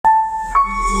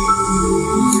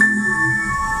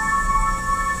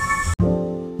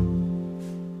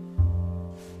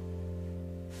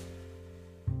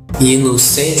Hino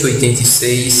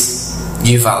 186,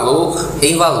 de Valor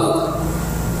em Valor.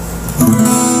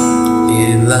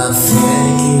 Pela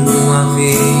fé que uma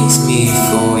vez me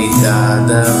foi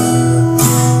dada,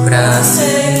 pra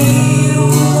seguir o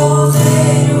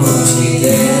Cordeiro de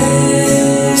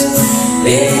Deus,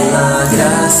 pela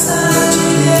graça de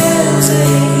Deus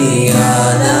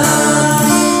enviada,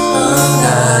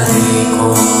 andarei com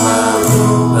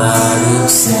amor para o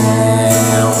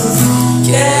céu.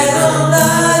 Quero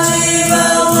andar de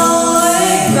valor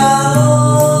em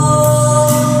valor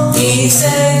e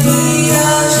seguir a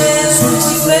Jesus,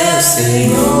 meu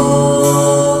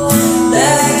Senhor,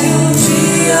 até que um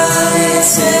dia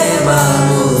receba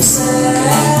no céu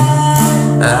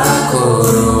a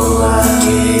coroa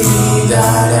que me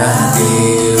dará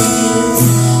Deus.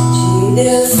 De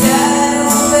Deus quero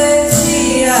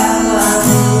ver-te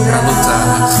adorar,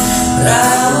 pra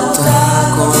lutar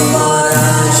com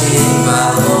coragem e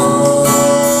valor,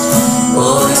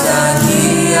 pois aqui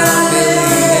a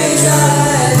peleja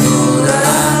é dura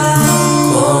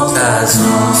contra as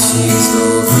hostes do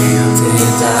vil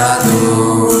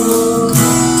tentador.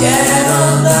 Quero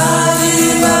andar de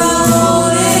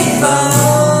valor em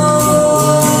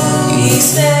valor e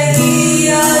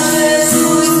seguir a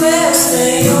Jesus, meu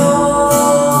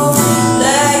Senhor,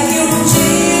 até que um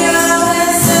dia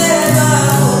receba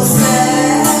no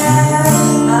céu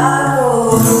a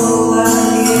coroa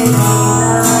que me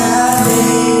dará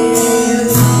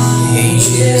Deus. Em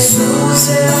Jesus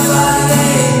eu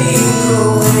farei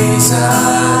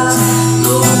proezas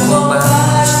no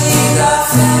combate da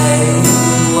fé e do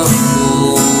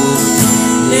amor.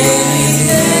 Nele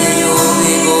tenho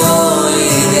vigor e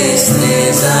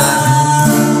destreza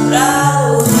pra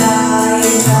lutar e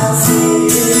pra ser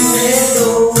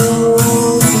vencedor.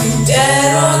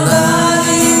 Quero andar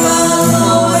de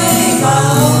valor em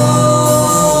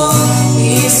valor e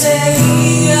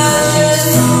seguir a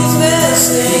Jesus, meu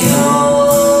Senhor,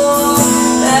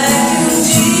 até que um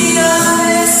dia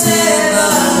receba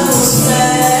no céu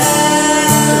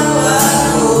a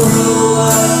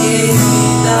coroa que me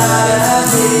dará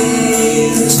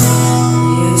Deus.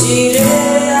 Eu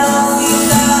direi ao fim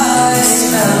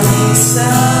desta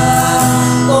missão,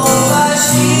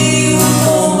 combati o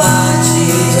combate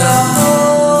de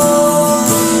amor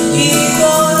e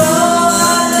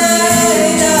coroa dei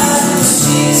da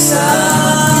justiça,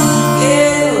 que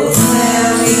no céu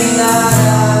me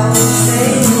dará o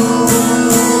Senhor.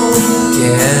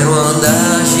 Quero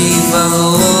andar de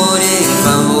valor em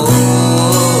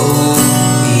valor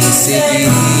e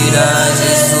seguir a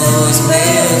Jesus,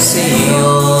 meu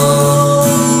Senhor,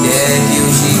 até que um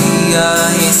dia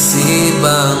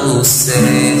receba no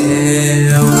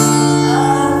céu a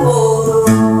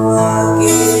coroa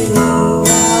que me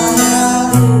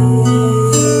dará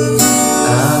Deus,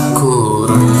 a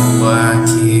coroa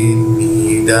que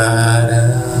me dará